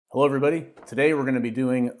Hello everybody. Today we're going to be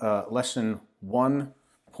doing lesson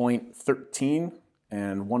 1.13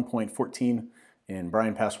 and 1.14 in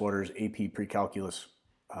Bryan Passwater's AP Precalculus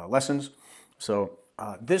lessons. So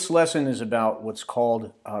this lesson is about what's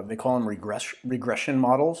called, they call them regression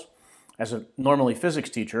models. As a normally physics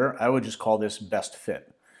teacher, I would just call this best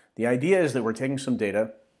fit. The idea is that we're taking some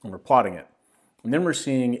data and we're plotting it. And then we're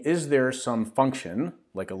seeing, is there some function,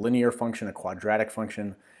 like a linear function, a quadratic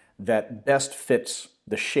function, that best fits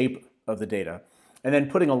the shape of the data, and then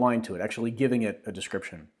putting a line to it, actually giving it a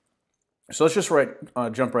description. So let's just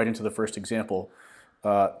jump right into the first example.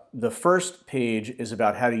 The first page is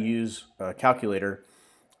about how to use a calculator.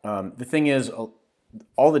 The thing is,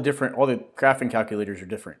 all the graphing calculators are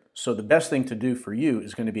different. So the best thing to do for you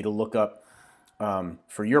is going to be to look up,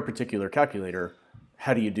 for your particular calculator,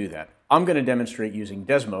 how do you do that? I'm going to demonstrate using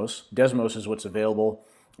Desmos. Desmos is what's available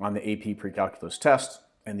on the AP Precalculus test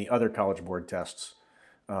and the other College Board tests.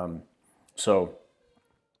 So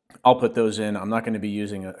I'll put those in. I'm not going to be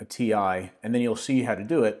using a TI, and then you'll see how to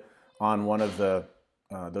do it on one of the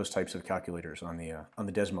those types of calculators on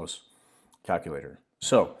the Desmos calculator.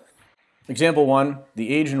 So example 1,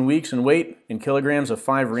 the age in weeks and weight in kilograms of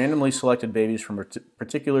 5 randomly selected babies from a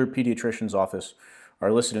particular pediatrician's office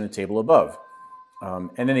are listed in the table above. And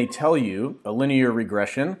then they tell you a linear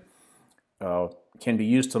regression can be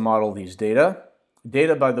used to model these data.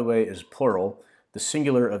 Data, by the way, is plural. The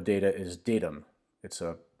singular of data is datum. It's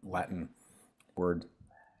a Latin word.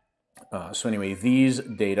 So anyway, these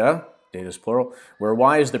data is plural, where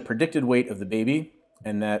y is the predicted weight of the baby,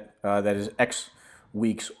 and that is x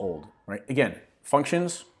weeks old, right? Again,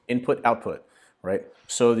 functions, input, output, right?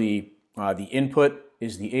 So the input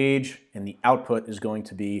is the age, and the output is going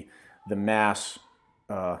to be the mass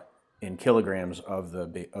in kilograms of the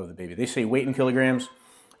baby. They say weight in kilograms.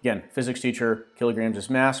 Again, physics teacher, kilograms is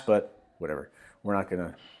mass, but whatever. We're not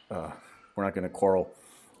gonna quarrel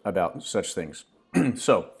about such things.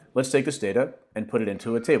 So let's take this data and put it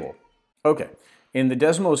into a table. Okay, in the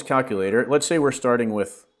Desmos calculator, let's say we're starting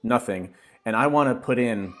with nothing, and I want to put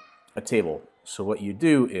in a table. So what you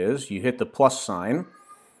do is you hit the plus sign,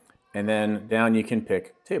 and then down you can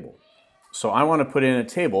pick table. So I want to put in a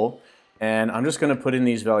table, and I'm just going to put in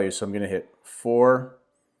these values. So I'm going to hit 4,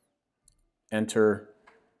 enter.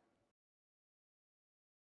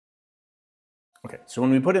 Okay, so when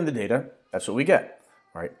we put in the data, that's what we get,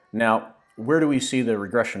 right? Now, where do we see the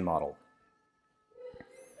regression model?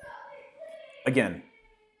 Again,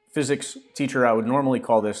 physics teacher, I would normally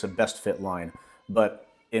call this a best fit line, but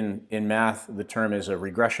in math, the term is a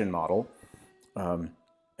regression model.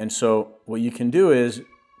 And so what you can do is,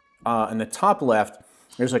 in the top left,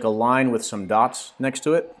 there's like a line with some dots next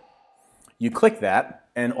to it. You click that,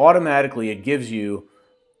 and automatically it gives you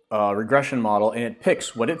regression model, and it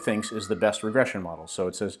picks what it thinks is the best regression model. So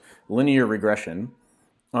it says linear regression.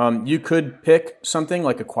 You could pick something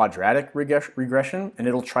like a quadratic regression, and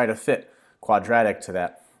it'll try to fit quadratic to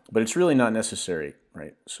that, but it's really not necessary,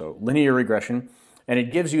 right? So linear regression, and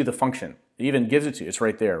it gives you the function. It even gives it to you. It's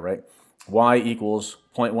right there, right? Y equals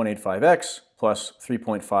 0.185x plus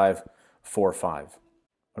 3.545.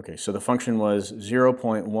 Okay, so the function was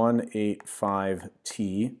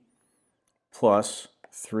 0.185t plus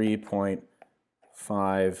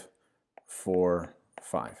 3.545.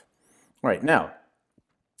 All right, now,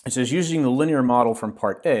 it says using the linear model from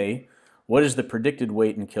part A, what is the predicted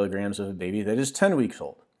weight in kilograms of a baby that is 10 weeks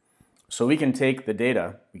old? So we can take the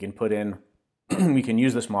data, we can put in, we can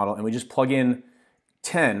use this model, and we just plug in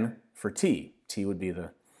 10 for t. T would be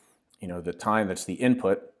the, the time, that's the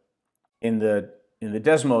input. In the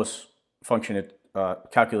Desmos function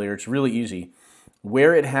calculator, it's really easy.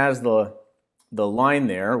 Where it has the line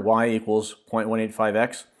there, y equals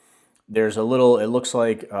 0.185x, there's a little, it looks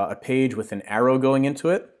like a page with an arrow going into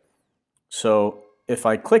it. So if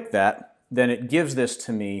I click that, then it gives this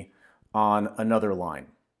to me on another line.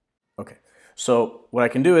 Okay, so what I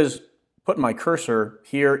can do is put my cursor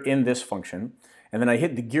here in this function, and then I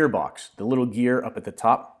hit the gearbox, the little gear up at the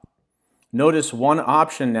top. Notice one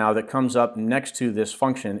option now that comes up next to this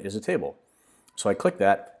function is a table. So I click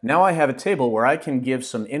that. Now I have a table where I can give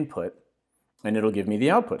some input, and it'll give me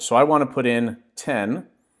the output. So I want to put in 10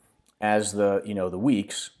 as the, the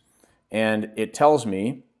weeks, and it tells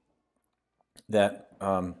me that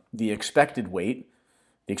the expected weight,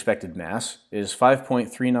 the expected mass, is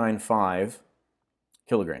 5.395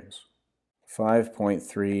 kilograms.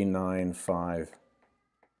 5.395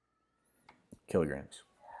 kilograms.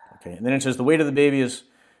 Okay, and then it says the weight of the baby is,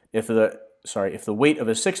 if the weight of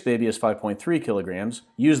a 6 baby is 5.3 kilograms,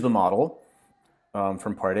 use the model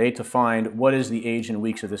from part A to find what is the age and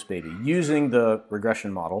weeks of this baby. Using the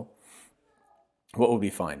regression model, what would we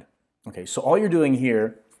find? Okay, so all you're doing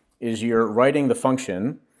here is you're writing the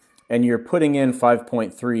function and you're putting in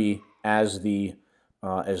 5.3 as the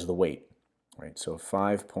weight, right? So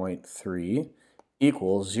 5.3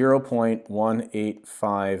 equals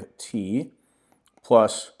 0.185t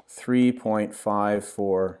plus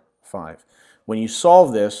 3.545. When you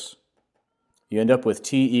solve this, you end up with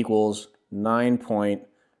t equals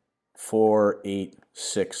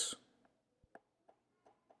 9.486.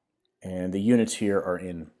 And the units here are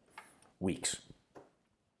in weeks.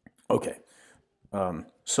 Okay,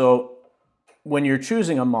 so when you're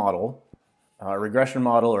choosing a model, a regression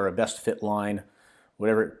model or a best fit line,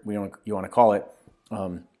 whatever you want to call it,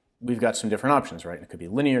 we've got some different options, right? It could be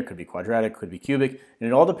linear, it could be quadratic, it could be cubic, and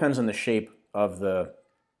it all depends on the shape of the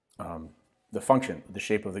function, the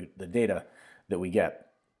shape of the data that we get.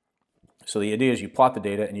 So the idea is you plot the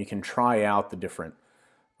data and you can try out the different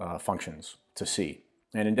functions to see.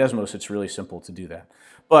 And in Desmos, it's really simple to do that.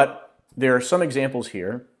 But there are some examples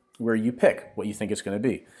here where you pick what you think it's going to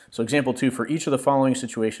be. So example 2, for each of the following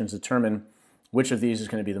situations, determine which of these is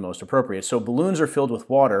going to be the most appropriate. So balloons are filled with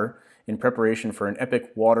water in preparation for an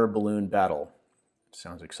epic water balloon battle.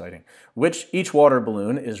 Sounds exciting. Each water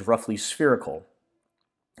balloon is roughly spherical.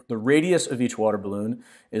 The radius of each water balloon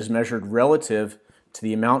is measured relative to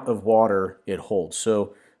the amount of water it holds.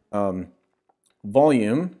 So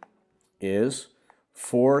volume is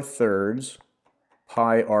 4/3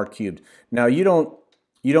 pi r cubed. Now you don't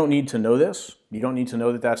need to know this. You don't need to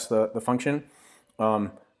know that that's the function.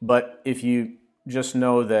 But if you just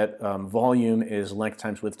know that volume is length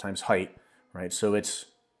times width times height, right? So it's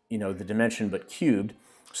the dimension but cubed.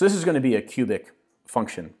 So this is going to be a cubic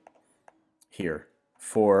function here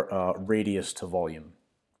for radius to volume.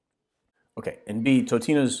 Okay, and B,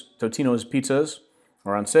 Totino's pizzas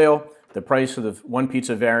are on sale. The price of the one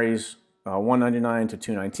pizza varies $1.99 to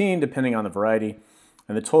 $2.19 depending on the variety,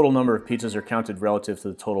 and the total number of pizzas are counted relative to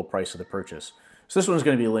the total price of the purchase. So this one's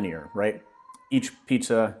going to be linear, right? Each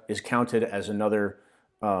pizza is counted as another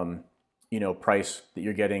price that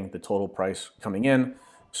you're getting, the total price coming in.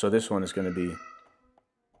 So this one is going to be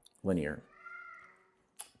linear.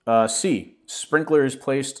 C, sprinkler is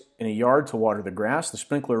placed in a yard to water the grass. The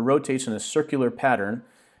sprinkler rotates in a circular pattern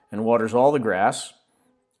and waters all the grass.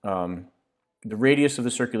 The radius of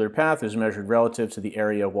the circular path is measured relative to the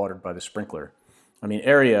area watered by the sprinkler. I mean,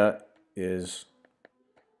 area is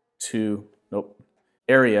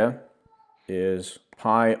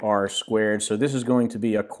pi r squared, so this is going to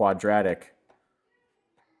be a quadratic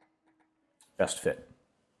best fit.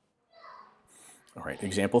 All right,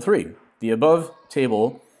 example 3. The above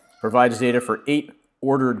table provides data for 8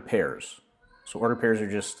 ordered pairs. So ordered pairs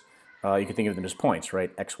are just, you can think of them as points,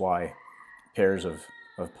 right? X, Y, pairs of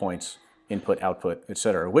points, input, output,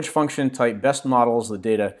 etc. Which function type best models the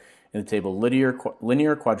data in the table,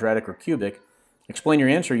 linear, quadratic, or cubic? Explain your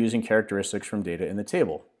answer using characteristics from data in the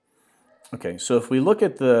table. Okay, so if we look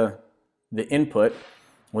at the input,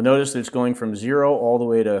 we'll notice that it's going from 0 all the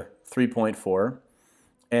way to 3.4,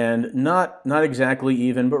 and not exactly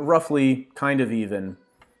even, but roughly kind of even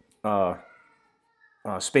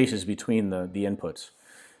spaces between the inputs.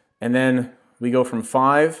 And then we go from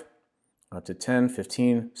 5 to 10,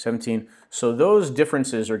 15, 17. So those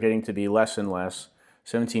differences are getting to be less and less,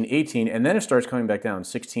 17, 18, and then it starts coming back down,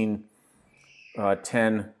 16,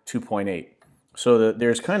 10, 2.8. So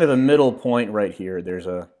there's kind of a middle point right here. There's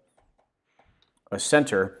a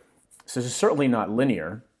center. So this is certainly not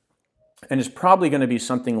linear, and it's probably going to be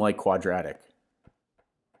something like quadratic.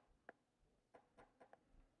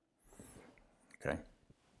 Okay.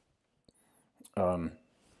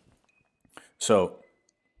 So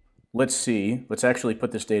let's actually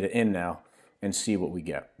put this data in now and see what we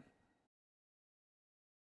get.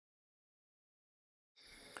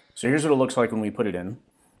 So here's what it looks like when we put it in.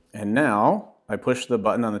 And now I push the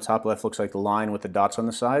button on the top left, looks like the line with the dots on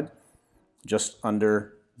the side, just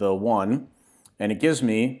under the 1. And it gives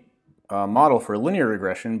me a model for linear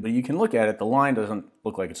regression, but you can look at it, the line doesn't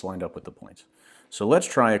look like it's lined up with the points. So let's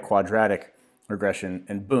try a quadratic regression,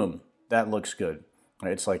 and boom, that looks good.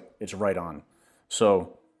 It's like it's right on.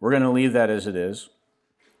 So we're going to leave that as it is.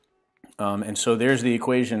 And so there's the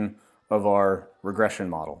equation of our regression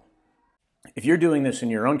model. If you're doing this in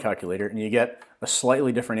your own calculator and you get a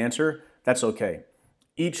slightly different answer, that's okay.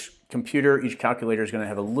 Each computer, each calculator is going to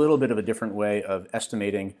have a little bit of a different way of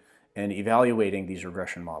estimating and evaluating these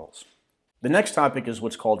regression models. The next topic is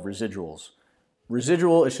what's called residuals.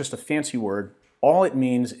 Residual is just a fancy word. All it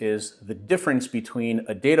means is the difference between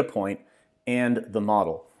a data point and the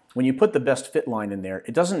model. When you put the best fit line in there,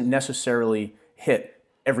 it doesn't necessarily hit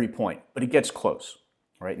every point, but it gets close.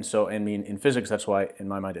 right? And so, I mean, in physics, that's why, in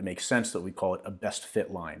my mind, it makes sense that we call it a best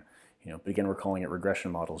fit line. But again, we're calling it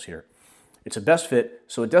regression models here. It's a best fit,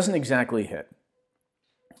 so it doesn't exactly hit.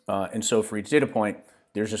 And so for each data point,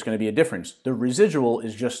 there's just going to be a difference. The residual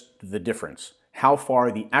is just the difference, how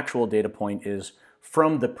far the actual data point is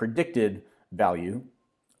from the predicted value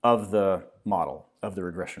of the model, of the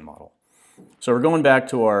regression model. So we're going back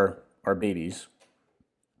to our babies,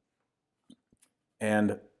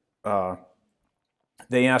 and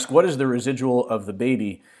they ask, what is the residual of the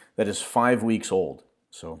baby that is 5 weeks old?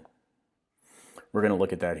 So we're going to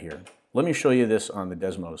look at that here. Let me show you this on the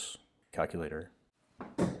Desmos calculator.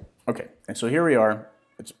 Okay, and so here we are.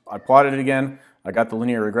 I plotted it again. I got the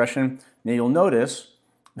linear regression. Now you'll notice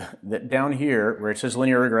that down here where it says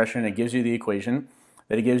linear regression, it gives you the equation,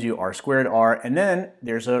 that it gives you r squared r, and then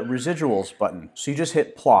there's a residuals button. So you just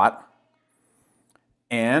hit plot,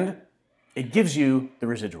 and it gives you the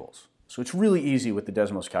residuals. So it's really easy with the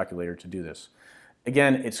Desmos calculator to do this.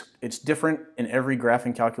 Again, it's different in every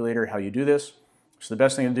graphing calculator how you do this. So the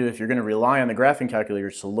best thing to do if you're going to rely on the graphing calculator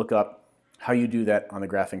is to look up how you do that on the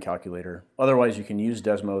graphing calculator. Otherwise, you can use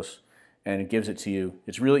Desmos and it gives it to you.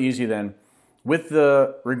 It's really easy then. With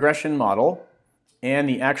the regression model and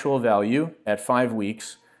the actual value at 5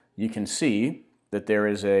 weeks, you can see that there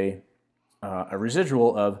is a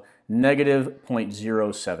residual of negative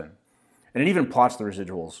 0.07. And it even plots the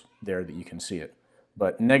residuals there that you can see it.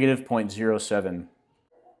 But negative 0.07.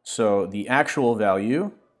 So the actual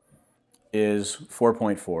value is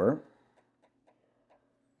 4.4.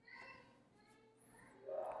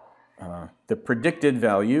 The predicted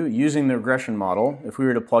value, using the regression model, if we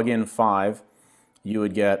were to plug in 5, you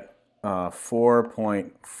would get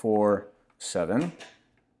 4.47.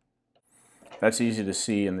 That's easy to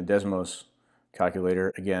see in the Desmos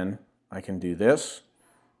calculator. Again, I can do this,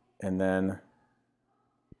 and then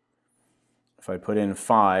if I put in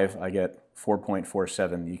 5, I get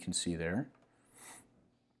 4.47, you can see there.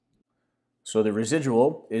 So the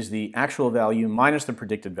residual is the actual value minus the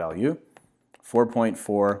predicted value.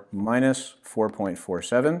 4.4 minus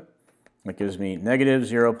 4.47, that gives me negative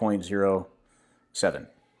 0.07.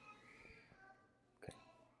 Okay.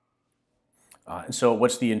 And so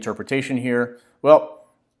what's the interpretation here? Well,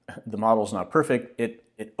 the model's not perfect. It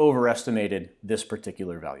overestimated this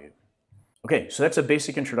particular value. Okay, so that's a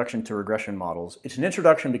basic introduction to regression models. It's an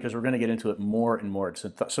introduction because we're going to get into it more and more. It's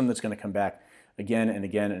something that's going to come back again and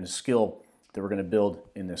again, and a skill that we're going to build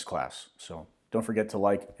in this class. So don't forget to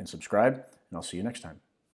like and subscribe, and I'll see you next time.